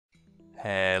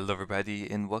Hello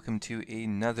everybody and welcome to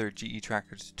another GE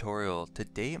Tracker tutorial.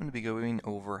 Today I'm going to be going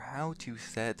over how to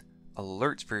set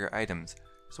alerts for your items.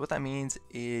 So what that means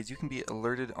is you can be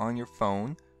alerted on your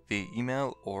phone via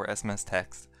email or SMS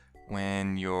text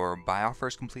when your buy offer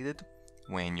is completed,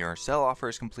 when your sell offer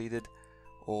is completed,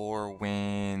 or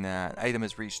when an item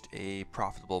has reached a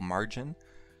profitable margin.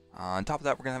 On top of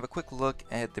that, we're going to have a quick look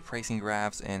at the pricing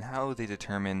graphs and how they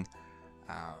determine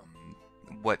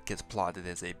what gets plotted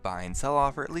as a buy and sell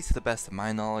offer, at least to the best of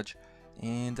my knowledge.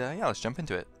 And yeah, let's jump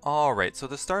into it. Alright, so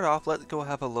to start off, let's go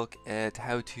have a look at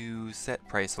how to set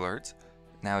price alerts.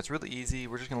 Now it's really easy.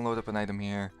 We're just going to load up an item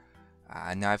here.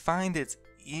 Now I find it's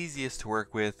easiest to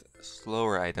work with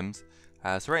slower items.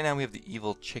 So right now we have the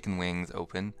evil chicken wings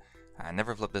open. I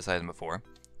never flipped this item before,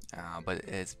 but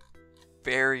it's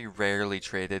very rarely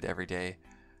traded every day.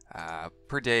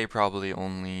 Per day probably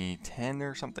only 10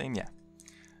 or something, yeah.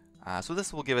 So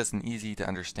this will give us an easy to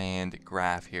understand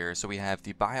graph here. So we have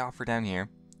the buy offer down here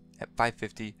at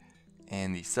 550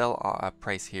 and the sell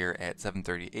price here at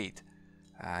 738.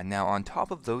 Now on top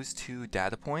of those two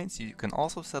data points, you can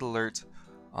also set alerts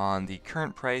on the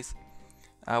current price,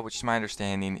 which to my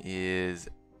understanding is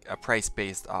a price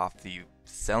based off the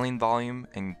selling volume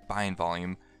and buying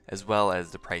volume as well as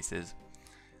the prices.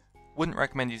 Wouldn't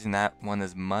recommend using that one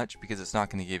as much because it's not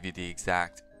going to give you the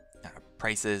exact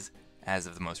prices as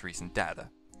of the most recent data.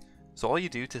 So all you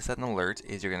do to set an alert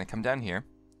is you're going to come down here,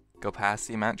 go past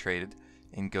the amount traded,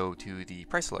 and go to the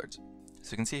price alerts.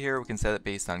 So you can see here we can set it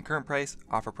based on current price,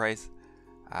 offer price,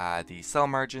 the sell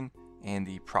margin, and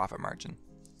the profit margin.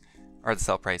 Or the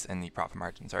sell price and the profit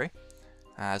margin, sorry.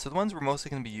 So the ones we're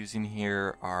mostly going to be using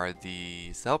here are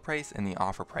the sell price and the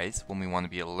offer price when we want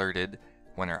to be alerted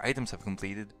when our items have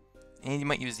completed. And you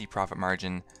might use the profit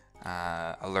margin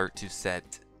alert to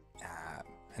set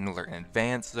an alert in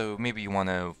advance. So maybe you want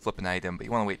to flip an item, but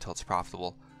you want to wait till it's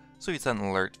profitable. So you set an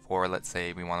alert for, let's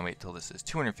say, we want to wait till this is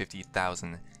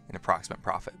 250,000 in approximate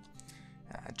profit.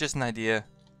 Just an idea.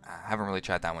 I haven't really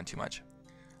tried that one too much.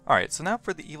 Alright, so now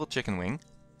for the evil chicken wing.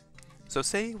 So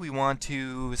say we want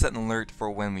to set an alert for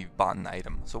when we've bought an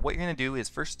item. So what you're going to do is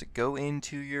first go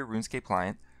into your RuneScape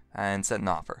client and set an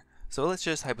offer. So let's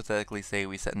just hypothetically say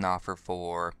we set an offer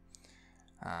for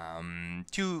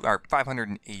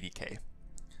 580k.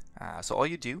 So all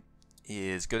you do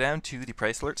is go down to the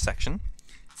price alert section.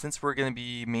 Since we're going to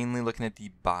be mainly looking at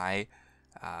the buy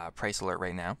price alert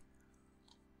right now.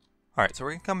 Alright, so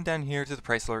we're going to come down here to the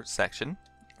price alert section.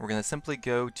 We're going to simply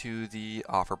go to the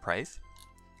offer price,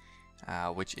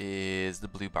 which is the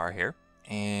blue bar here.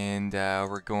 And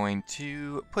we're going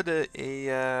to put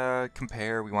a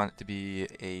compare. We want it to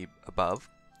be above.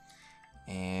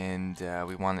 And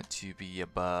we want it to be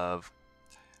above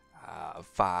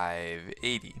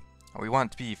 580. We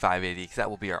want it to be 580 because that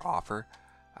will be our offer.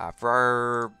 For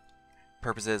our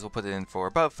purposes, we'll put it in for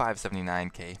above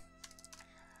 579k.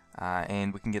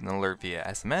 And we can get an alert via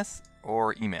SMS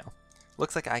or email.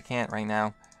 Looks like I can't right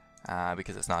now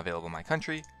because it's not available in my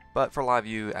country. But for a lot of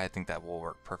you, I think that will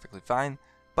work perfectly fine.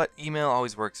 But email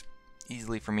always works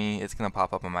easily for me. It's going to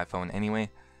pop up on my phone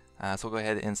anyway. So we'll go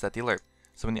ahead and set the alert.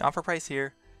 So when the offer price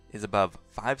here is above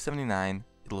 579,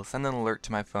 it'll send an alert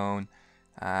to my phone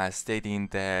stating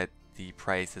that the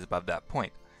price is above that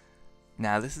point.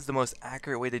 Now this is the most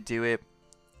accurate way to do it.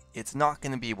 It's not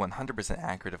going to be 100%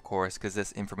 accurate, of course, because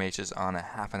this information is on a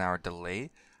half-an-hour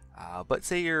delay. But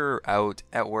say you're out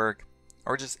at work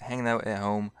or just hanging out at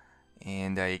home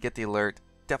and you get the alert,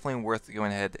 definitely worth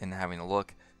going ahead and having a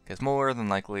look because more than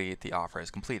likely the offer is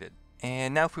completed.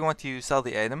 And now if we want to sell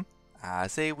the item,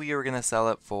 say we are going to sell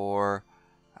it for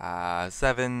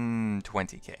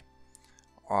 720k.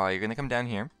 You're going to come down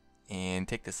here and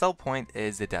take the sell point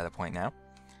as the data point now.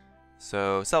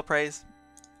 So sell price,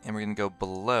 and we're going to go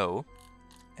below,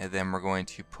 and then we're going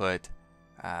to put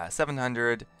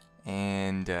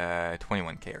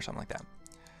 721k or something like that.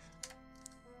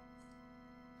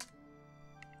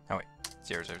 Oh wait,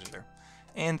 000.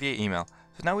 And via email.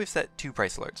 So now we've set two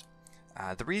price alerts.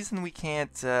 The reason we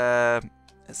can't set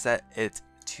it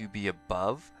to be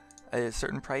above a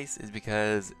certain price is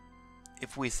because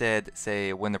if we said,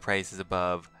 say, when the price is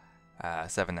above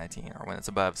 719 or when it's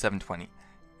above 720,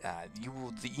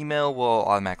 the email will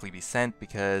automatically be sent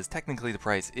because technically the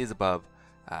price is above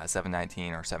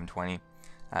 719 or 720.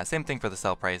 Same thing for the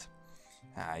sell price.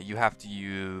 You have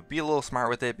to be a little smart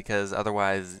with it because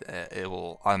otherwise it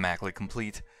will automatically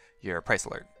complete your price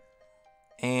alert.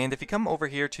 And if you come over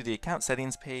here to the account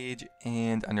settings page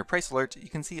and under price alerts, you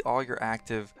can see all your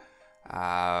active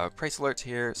price alerts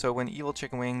here. So when evil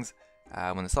chicken wings,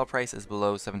 when the sell price is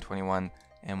below 721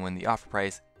 and when the offer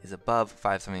price is above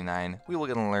 579, we will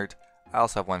get an alert I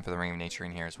also have one for the Ring of Nature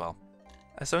in here as well.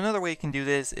 So another way you can do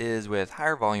this is with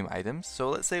higher volume items. So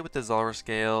let's say with the Zolver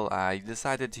scale, you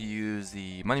decided to use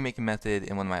the money making method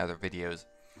in one of my other videos.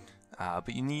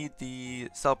 But you need the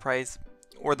sell price,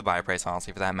 or the buy price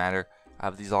honestly for that matter,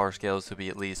 of these Zolver scales to be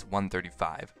at least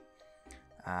 135.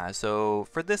 So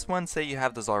for this one, say you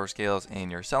have the Zolver scales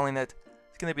and you're selling it,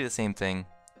 it's going to be the same thing.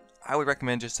 I would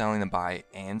recommend just selling the buy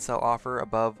and sell offer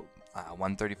above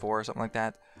 134 or something like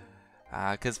that.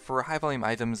 Because for high volume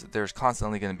items, there's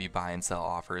constantly going to be buy and sell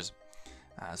offers.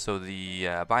 So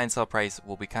the buy and sell price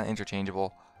will be kind of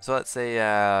interchangeable. So let's say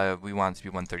we want it to be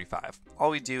 135. All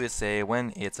we do is say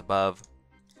when it's above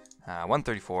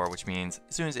 134, which means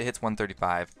as soon as it hits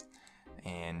 135,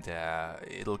 and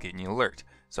it'll get you an alert.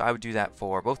 So I would do that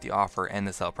for both the offer and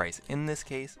the sell price in this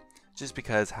case, just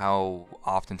because how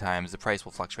oftentimes the price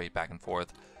will fluctuate back and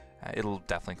forth. It'll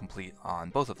definitely complete on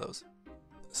both of those.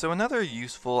 So another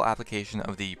useful application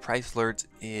of the price alerts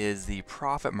is the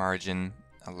profit margin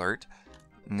alert.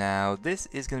 Now this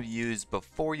is going to be used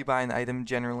before you buy an item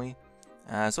generally.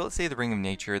 So let's say the Ring of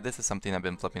Nature, this is something I've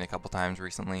been flipping a couple times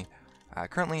recently,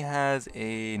 currently has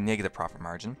a negative profit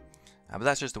margin. But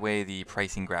that's just the way the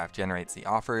pricing graph generates the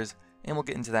offers, and we'll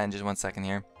get into that in just one second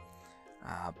here.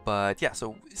 But yeah,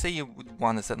 so say you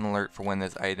want to set an alert for when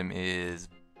this item is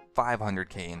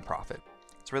 500k in profit.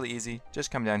 It's really easy,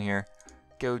 just come down here,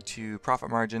 go to profit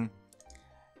margin,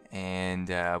 and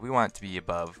we want it to be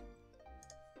above,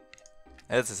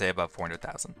 let's just say above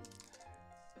 400,000.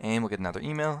 And we'll get another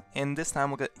email, and this time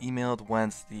we'll get emailed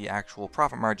once the actual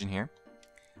profit margin here,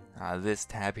 this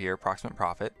tab here, approximate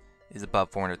profit, is above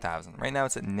 400,000. Right now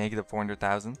it's at negative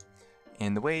 400,000,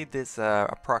 and the way this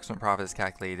approximate profit is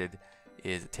calculated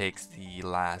is it takes the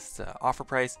last offer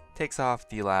price, takes off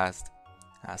the last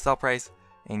sell price,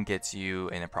 and gets you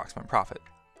an approximate profit.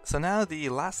 So now the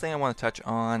last thing I want to touch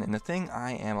on, and the thing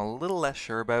I am a little less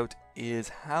sure about, is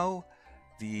how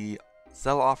the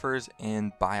sell offers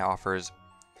and buy offers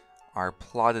are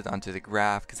plotted onto the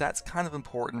graph, because that's kind of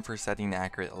important for setting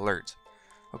accurate alerts.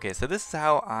 Okay, so this is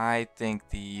how I think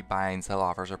the buy and sell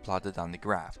offers are plotted on the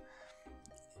graph.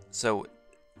 So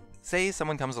say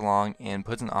someone comes along and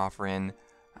puts an offer in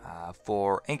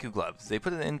for Anku gloves. They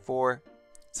put it in for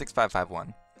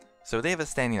 6551. So they have a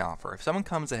standing offer. If someone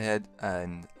comes ahead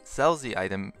and sells the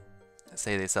item,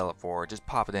 say they sell it for, just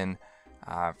pop it in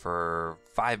for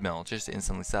 5 mil, just to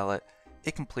instantly sell it,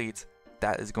 it completes.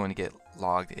 That is going to get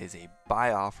logged as a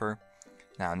buy offer.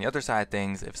 Now on the other side of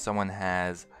things, if someone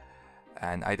has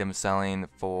an item selling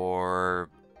for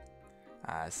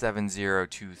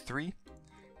 7023,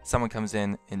 someone comes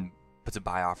in and puts a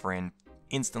buy offer in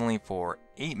instantly for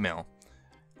 8 mil,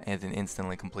 and then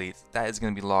instantly completes, that is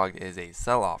going to be logged as a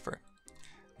sell offer.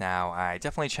 Now I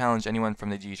definitely challenge anyone from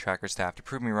the G.E Tracker staff to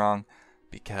prove me wrong,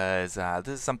 because this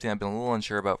is something I've been a little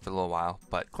unsure about for a little while,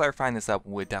 but clarifying this up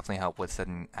would definitely help with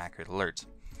setting accurate alerts.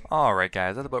 Alright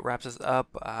guys, that about wraps us up.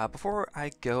 Before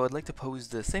I go, I'd like to pose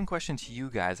the same question to you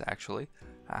guys actually.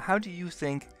 How do you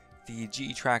think the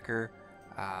G.E Tracker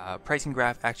pricing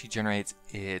graph actually generates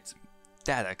its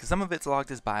data? Because some of it's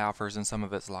logged as buy offers and some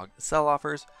of it's logged as sell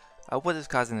offers. What is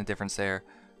causing the difference there?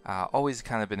 Always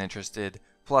kind of been interested,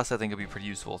 plus I think it'd be pretty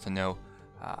useful to know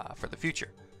for the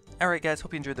future. Alright guys,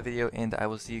 hope you enjoyed the video, and I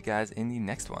will see you guys in the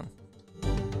next one.